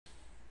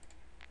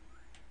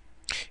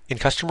In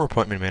Customer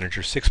Appointment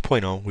Manager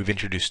 6.0, we've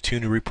introduced two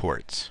new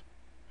reports.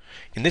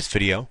 In this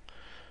video,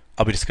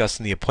 I'll be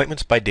discussing the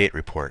Appointments by Date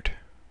report.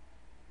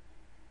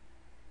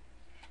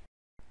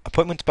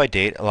 Appointments by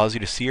Date allows you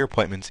to see your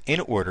appointments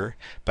in order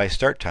by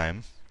start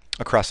time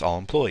across all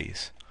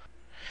employees.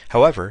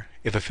 However,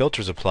 if a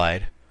filter is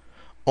applied,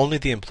 only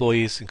the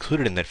employees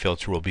included in that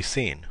filter will be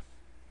seen.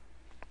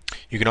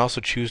 You can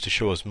also choose to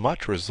show as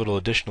much or as little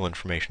additional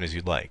information as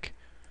you'd like.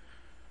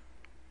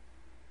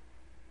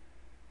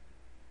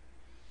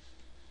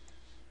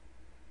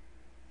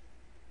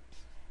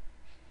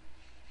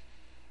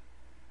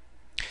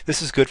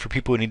 This is good for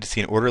people who need to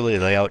see an orderly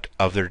layout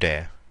of their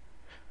day.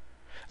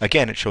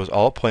 Again, it shows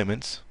all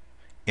appointments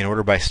in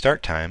order by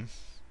start time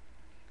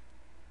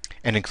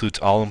and includes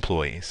all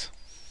employees.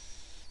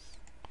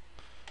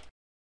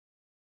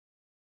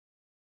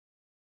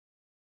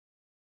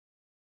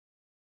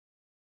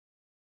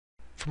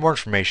 For more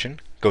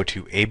information, go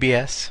to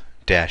abs-usa.com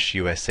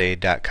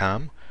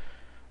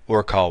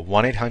or call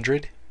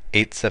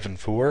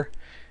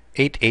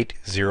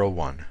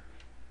 1-800-874-8801.